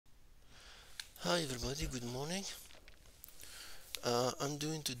Hi everybody, good morning. I'm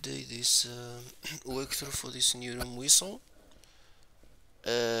doing today this walkthrough for this new room Weasel.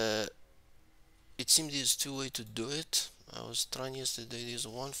 It seems there's two ways to do it. I was trying yesterday. There's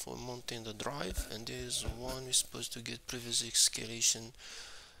one for mounting the drive, and there's one we're supposed to get previous escalation.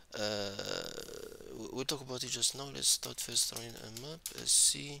 We'll talk about it just now. Let's start first running a map.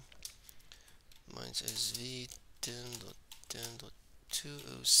 SC mine's SV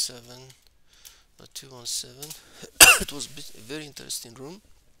 10.10.207.217. It was a very interesting room.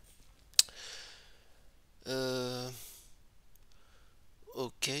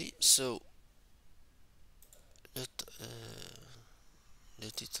 Okay, so let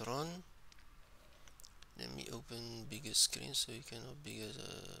it run. Let me open bigger screen so you can have bigger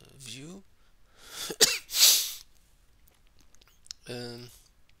view.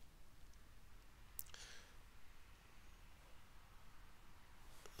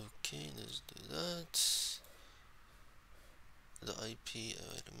 Okay, let's do that. The IP, I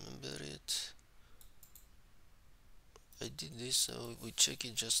remember it. I did this, so we check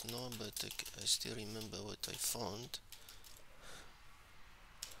it just now, but I still remember what I found.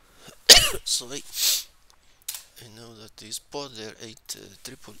 Sorry, I know that this port there 8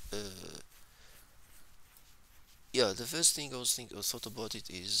 triple. Yeah, the first thing I thought about it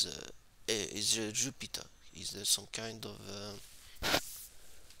is Jupiter. Is there some kind of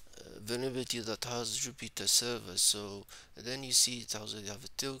vulnerability that has Jupiter server? So then you see it has they have a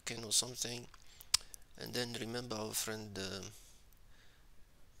token or something, and then remember our friend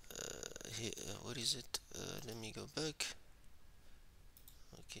here, what is it? Let me go back.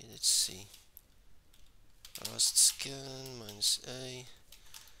 Okay, let's see. Rust scan minus a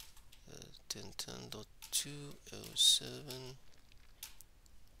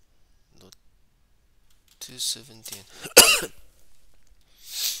 10.10.207.217.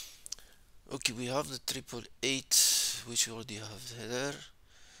 Okay, we have the 888, which we already have there.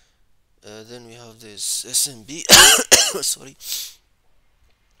 Then we have this SMB. Sorry,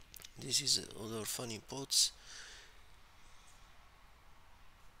 this is other funny ports.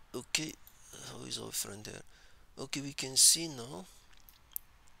 Okay, how is our friend there? Okay, we can see now.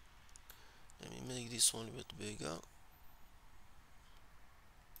 Let me make this one a bit bigger.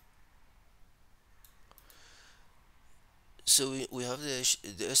 So we have the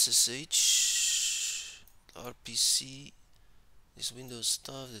SSH, RPC, this Windows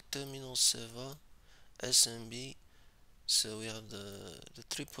stuff, the terminal server, SMB. So we have the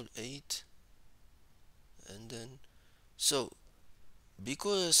 888, and then so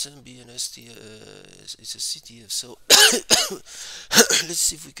because SMB and ST it's a CTF, so let's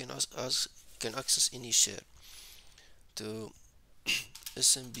see if we can access any share to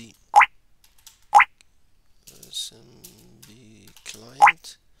SMB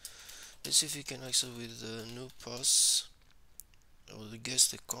client. Let's see if we can access with the new pass or the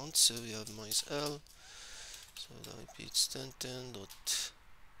guest account. So we have MySL, so the IP is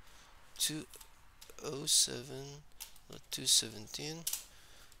 10.10.207.217.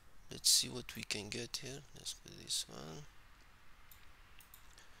 let's see what we can get here. Let's put this one.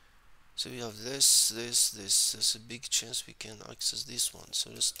 So we have this. There's a big chance we can access this one, so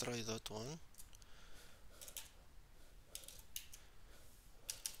let's try that one.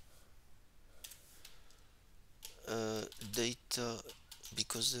 Data,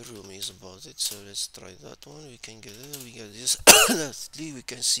 because the room is about it, so let's try that one. We can get it. We get this. Lastly, we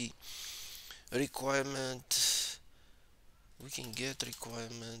can see requirement. We can get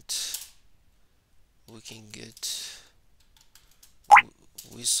requirement. We can get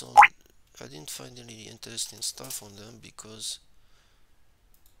Weasel. I didn't find any interesting stuff on them because,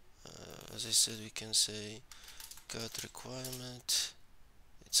 as I said, we can say cat requirement.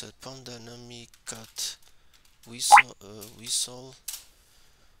 It's a pan dynamic cat Weasel.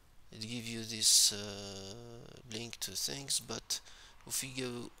 It gives you this link to things, but if we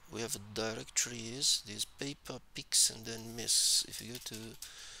go, we have a directory is this paper, pics, and then miss. If you go to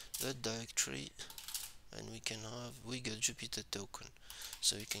that directory, and we get Jupiter token,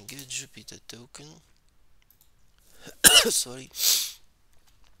 so we can get Jupiter token. Sorry,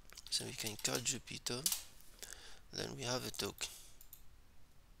 so we can cut Jupiter, then we have a token.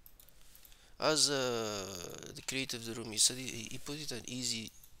 As the creator of the room, he said he put it an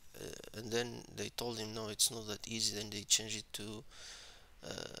easy, and then they told him no, it's not that easy. Then they changed it to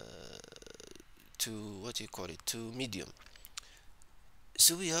what do you call it, to medium.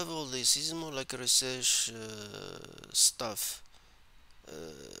 So we have all this. This is more like a research stuff.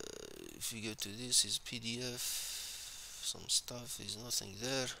 If you go to this, is PDF, some stuff is nothing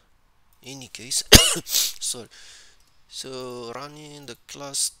there. Any case, sorry. So running the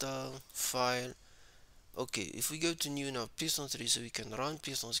cluster file, Okay, if we go to new now, Python 3, so we can run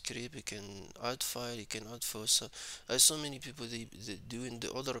Python script, we can add file, you can add file. So I saw many people they doing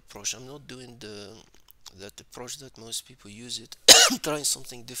the other approach. I'm not doing that approach that most people use it. I'm trying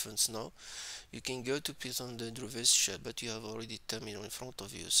something different now. You can go to Python the reverse shell, but you have already terminal in front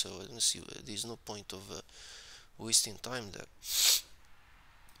of you, so I don't see there's no point of wasting time there.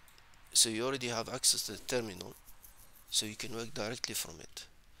 So you already have access to the terminal, so you can work directly from it.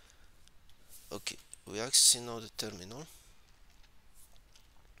 Okay, we're accessing now the terminal.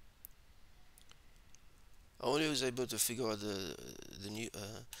 I only was able to figure out the new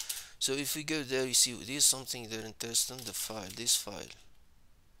so if we go there, you see there's something there interesting. The file, this file,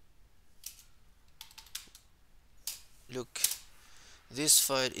 look, this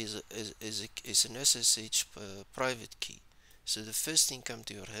file is an SSH private key. So the first thing come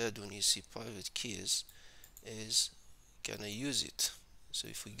to your head when you see private keys is, can I use it? So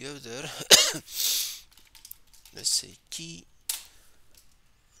if we go there, let's say key,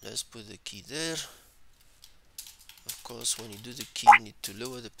 let's put the key there. Of course, when you do the key, you need to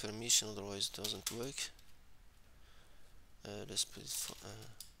lower the permission, otherwise it doesn't work. Let's put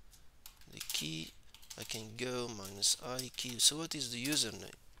the key. I can go -I key. So what is the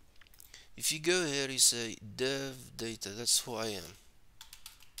username? If you go here, you say dev data, that's who I am.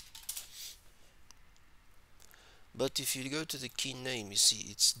 But if you go to the key name, you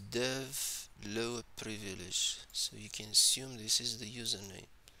see it's dev lower privilege, so you can assume this is the username.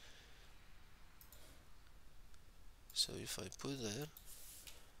 So if I put there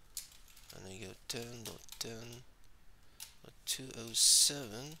and I go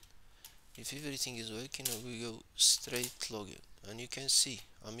 10.10.207, if everything is working, I will go straight login, and you can see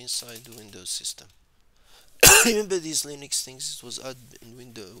I'm inside the Windows system. Remember these Linux things, it was added in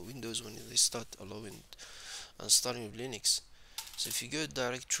Windows when they start allowing and starting with Linux. So if you go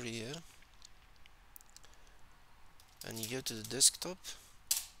directory here and you go to the desktop,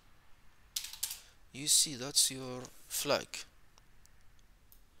 you see that's your flag.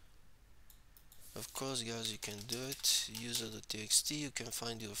 Of course guys, you can do it, user.txt, you can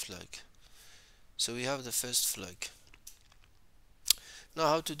find your flag. So we have the first flag. Now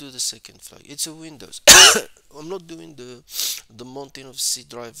how to do the second flag? It's a Windows. I'm not doing the mountain of C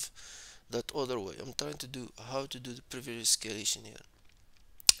drive that other way. I'm trying to do how to do the privilege escalation here.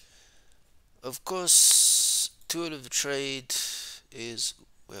 Of course, tool of trade is,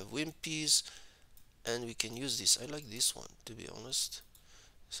 we have WinPs, and we can use this. I like this one, to be honest.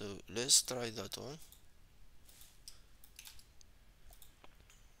 So let's try that one.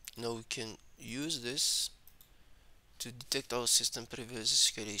 Now we can use this to detect our system privilege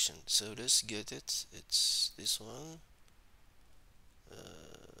escalation. So let's get it. It's this one.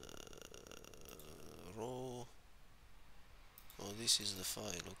 Raw. Oh, this is the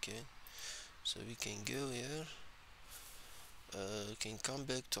file. Okay. So we can go here. We can come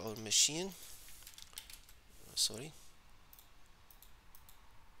back to our machine. Sorry.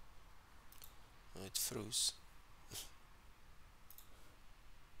 Oh, it froze.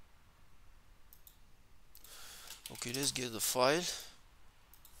 Okay, let's get the file.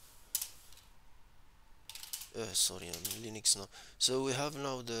 Sorry, I'm in Linux now. So we have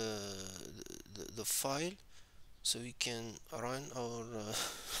now the file, so we can run our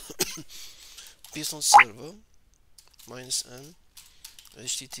Python server -m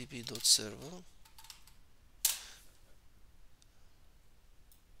http.server.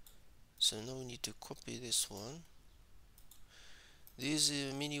 So now we need to copy this one. This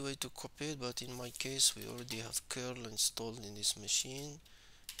is a mini way to copy it, but in my case we already have curl installed in this machine.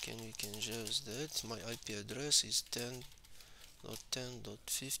 We can use that. My IP address is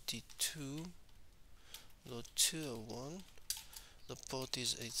 10.10.52.201. The port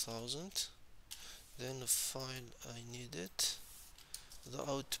is 8000. Then the file I need it. The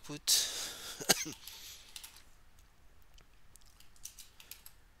output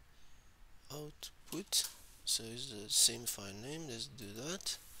output. So it's the same file name. Let's do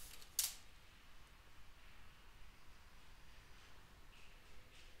that.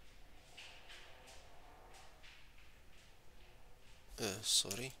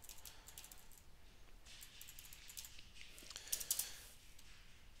 Sorry.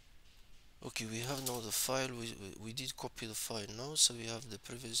 Okay, we have now the file. We did copy the file now, so we have the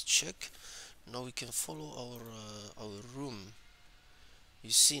previous check. Now we can follow our room.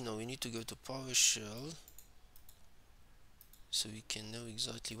 You see, now we need to go to PowerShell, so we can know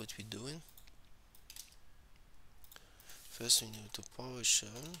exactly what we're doing. First we need to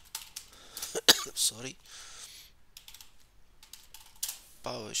PowerShell. Sorry.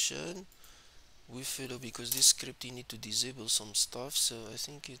 PowerShell. we follow, because this script you need to disable some stuff, so I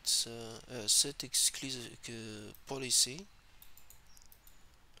think it's set exclusive policy,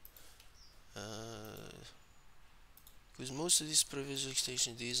 because most of these previous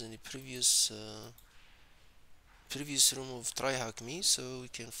extension is in the previous room of TryHackMe, so we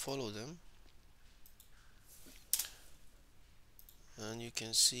can follow them. And you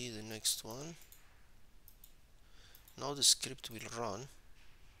can see the next one. Now the script will run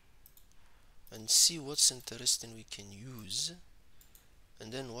and see what's interesting we can use,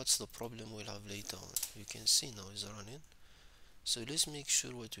 and then what's the problem we'll have later on. You can see now it's running. So let's make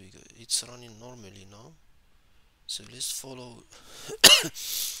sure what we got. It's running normally now. So let's follow.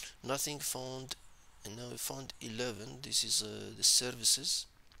 Nothing found, and now we found 11. This is the services,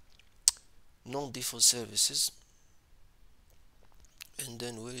 non-default services. And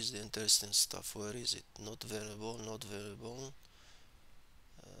then where is the interesting stuff? Where is it? Not variable, not variable.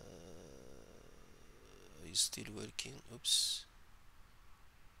 Is still working. Oops.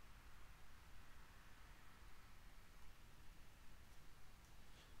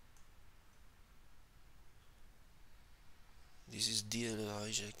 This is DLL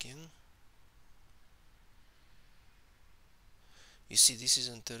hijacking. You see, this is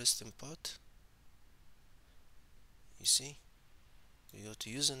interesting part. You see, you got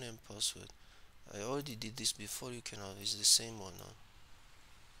username, password. I already did this before. You can have, it's the same one now.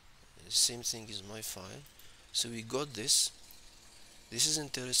 The same thing is my file. So we got this. This is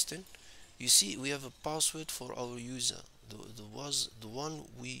interesting. You see, we have a password for our user. The one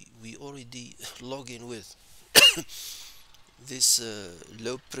we already log in with. This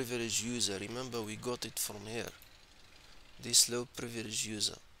low privilege user. Remember, we got it from here. This low privilege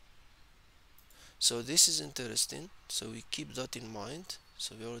user. So this is interesting. So we keep that in mind.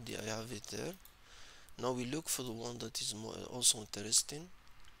 So we already, I have it there. Now we look for the one that is more also interesting.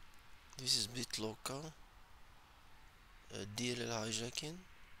 This is BitLocker, DLL hijacking.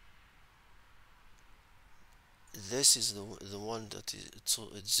 This is the one that is,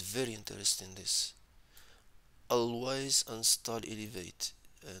 so it's very interesting. This AlwaysInstallElevated,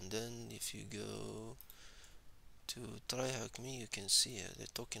 and then if you go to TryHackMe, you can see they're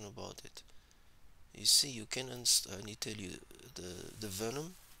talking about it. You see, you can install, I need to tell you, the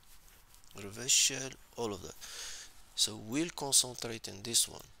Venom, reverse shell, all of that. So we'll concentrate on this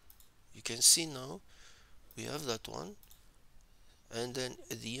one. You can see now we have that one, and then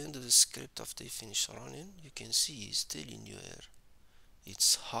at the end of the script, after you finish running, you can see it's still in your air.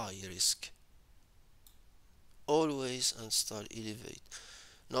 It's high risk. Always install Elevate.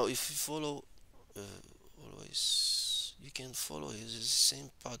 Now if you follow always, you can follow the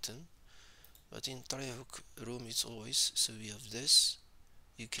same pattern, but in TryHack room it's always, so we have this.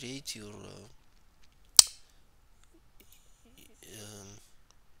 You create your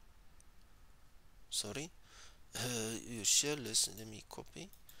your shell. Let me copy.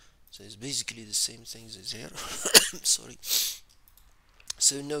 So it's basically the same things as here. Sorry.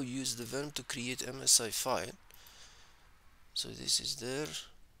 So now use the Venom to create MSI file. So this is there.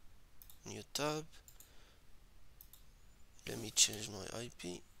 New tab. Let me change my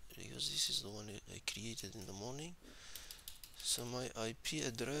IP, because this is the one I created in the morning. So my IP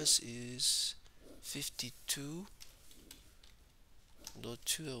address is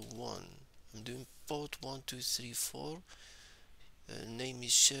 52.201. I'm doing port 1234. Name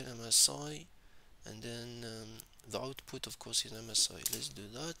is shell MSI, and then the output of course is MSI. Let's do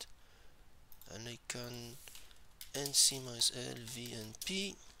that, and I can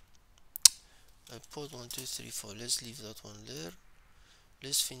msiexec port 1234. Let's leave that one there.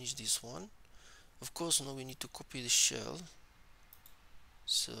 Let's finish this one. Of course now we need to copy the shell.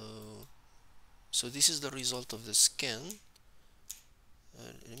 So this is the result of the scan.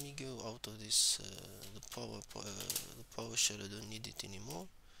 Let me go out of this the PowerShell. I don't need it anymore.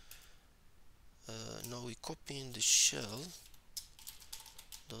 Now we copy in the shell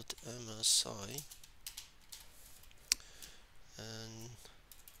 .msi, and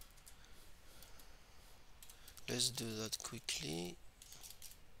let's do that quickly.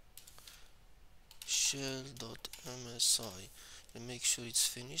 Shell.msi, and make sure it's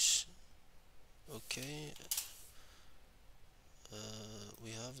finished. Okay,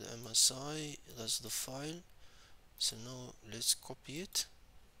 we have the MSI, that's the file. So now let's copy it.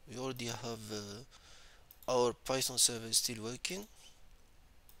 We already have our Python server is still working,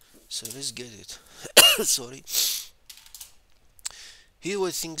 so let's get it. Sorry. Here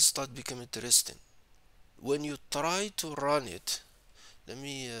where things start becoming interesting. When you try to run it, let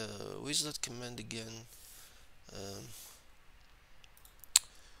me where's that command again?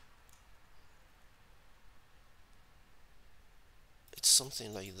 It's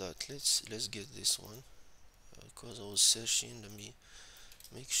something like that. Let's get this one because I was searching. Let me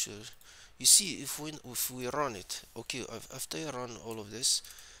make sure. You see, if we run it, okay, after you run all of this,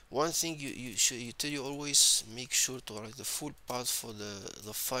 one thing you tell you always make sure to write the full path for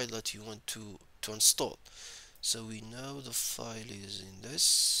the file that you want to install. So we know the file is in this,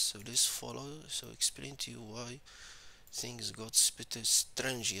 so let's follow. So explain to you why things got bit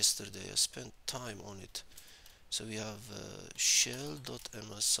strange yesterday. I spent time on it. So we have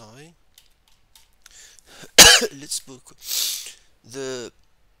shell.msi. Let's book the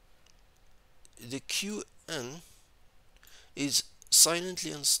qn is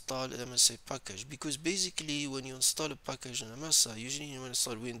silently install MSI package, because basically when you install a package on MSI, usually when you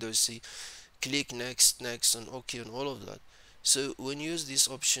install Windows, say click next, next, and OK and all of that. So when you use this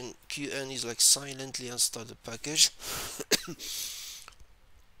option, qn is like silently install the package.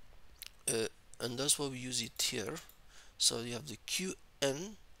 And that's why we use it here. So you have the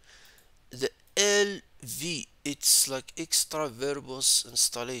qn, the LV, it's like extra verbose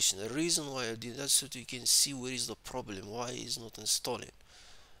installation. The reason why I did that, so that you can see where is the problem, why it's not installing.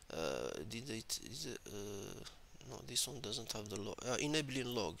 No, this one doesn't have the log. Enabling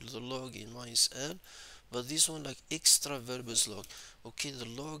log, the log in MySL, but this one like extra verbose log. Okay, the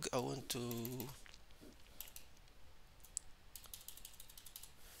log I want to,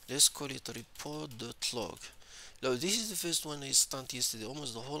 let's call it report.log. Now this is the first one I started yesterday,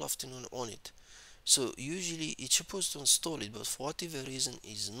 almost the whole afternoon on it. So usually it's supposed to install it, but for whatever reason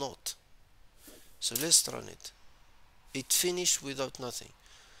is not. So let's run it. It finished without nothing.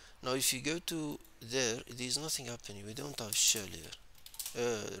 Now if you go to there is nothing happening. We don't have shell here.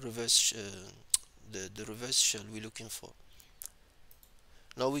 Reverse the reverse shell we're looking for.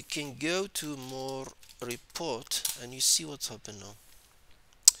 Now we can go to more report and you see what's happened now.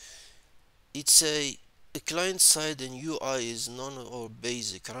 It's a client side and UI is non or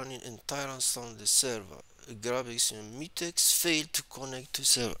basic, running entire install on the server. Graphics and mutex failed to connect to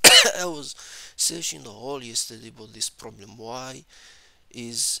server. I was searching the whole yesterday about this problem. Why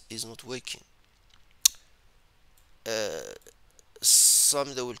is not working?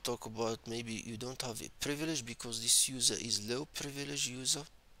 Some they will talk about maybe you don't have a privilege because this user is low privilege user,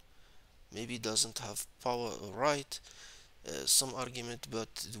 maybe doesn't have power or right, some argument,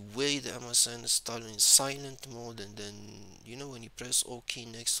 but the way the MSI install in silent mode, and then you know when you press OK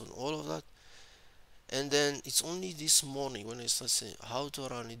next on all of that, and then it's only this morning when I start saying how to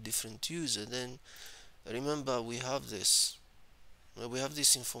run a different user, then remember we have this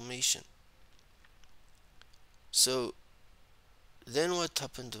information. So then what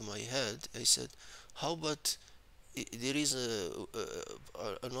happened to my head, I said, how about there is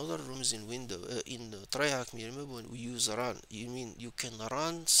another rooms in window in TryHackMe. Remember when we use run, you mean you can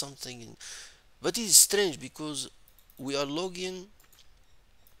run something in, but it is strange because we are logging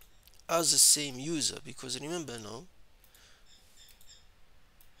as the same user, because remember now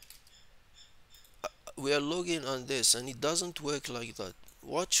we are logging on this and it doesn't work like that.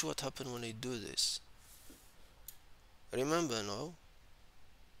 Watch what happened when I do this. Remember now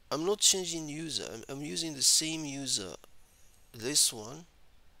I'm not changing user, I'm using the same user, this one,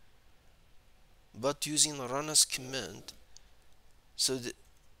 but using a runas command. So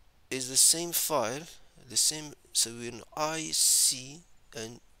is the same file, the same. So when I see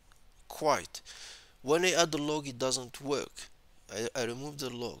and quite, when I add the log it doesn't work. I remove the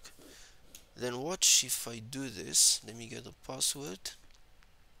log. Then watch if I do this. Let me get the password.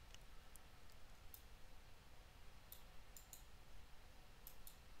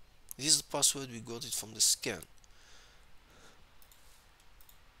 This is the password, we got it from the scan.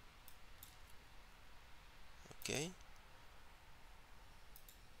 Okay,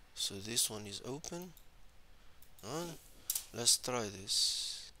 so this one is open and let's try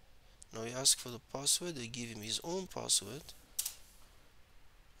this. Now he asks for the password, I give him his own password.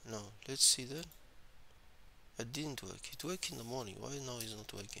 Now let's see that it didn't work. It worked in the morning, why now is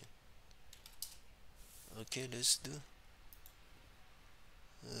not working? Okay, let's do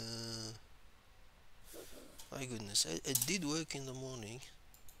my goodness, it did work in the morning.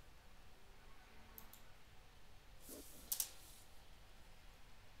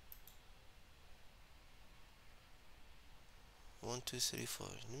 One, two, three, four.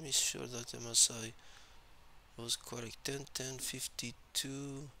 Let me sure that MSI was correct. 10, 10,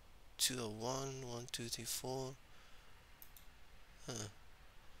 52, 201, 1, 2, 3, 4.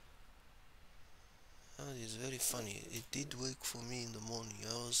 That is very funny. It did work for me in the morning.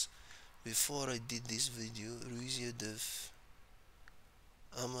 Before I did this video, Ruizia Def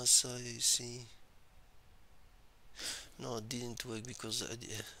MSI, see. No, it didn't work because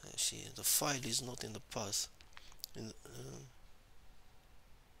see, the file is not in the path.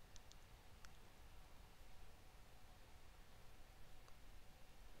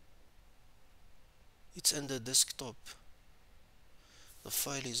 It's under desktop. The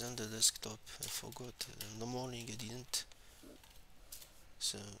file is under desktop. I forgot in the morning. I didn't.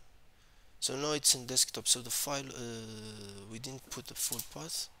 So now it's in desktop. So the file, we didn't put the full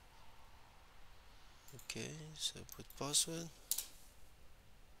path. Okay, so put password.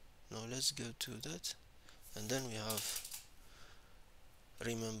 Now let's go to that, and then we have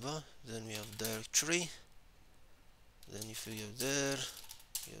remember. Then we have directory. Then if you go there,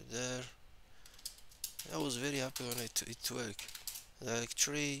 go there. I was very happy when it worked.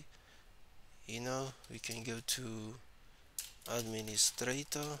 Directory. You know, we can go to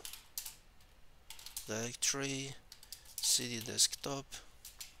administrator, directory, cd desktop,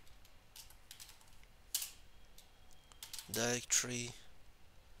 directory,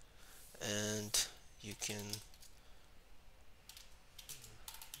 and you can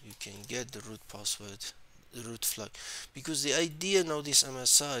get the root password, the root flag, because the idea now this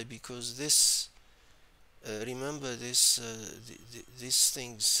MSI, because this remember this these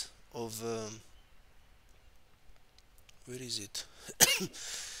things of where is it?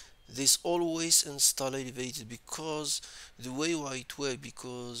 This always install elevated, because the way why it works,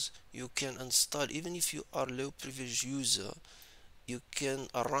 because you can install, even if you are low privilege user, you can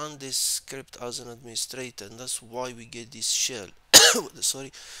run this script as an administrator, and that's why we get this shell.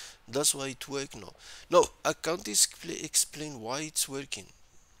 Sorry, that's why it works now. No, I can't explain why it's working.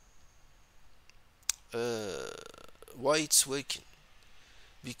 Why it's working,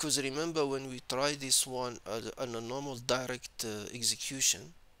 because remember when we tried this one on a normal direct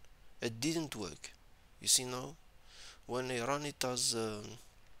execution, it didn't work. You see now, when I run it as a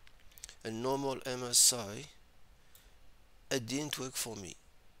normal MSI, it didn't work for me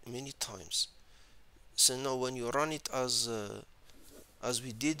many times. So now when you run it as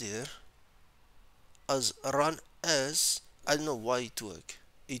we did here, as run as, I don't know why it worked.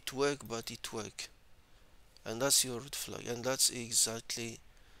 It worked, but it worked, and that's your root flag, and that's exactly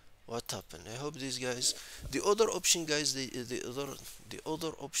what happened. I hope these guys, the other option guys, the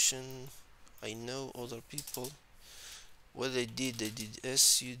other option, I know other people what they did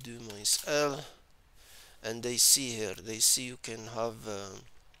su do -l, and they see here, they see you can have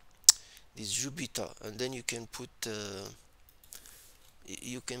this Jupyter, and then you can put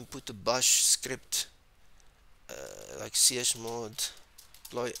a bash script like chmod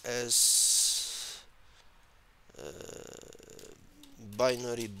deploy as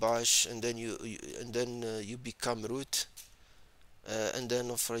binary bash, and then you become root, and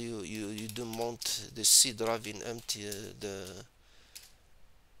then after you do mount the C drive in empty, the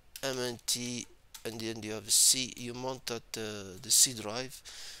mnt, and then you have C, you mount that the C drive.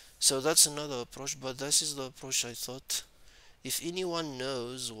 So that's another approach, but this is the approach I thought. If anyone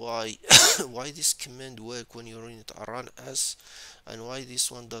knows why why this command work when you're in it run as, and why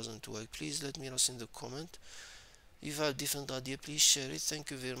this one doesn't work, please let me know in the comment. If you have different idea, please share it.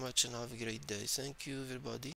 Thank you very much and have a great day. Thank you everybody.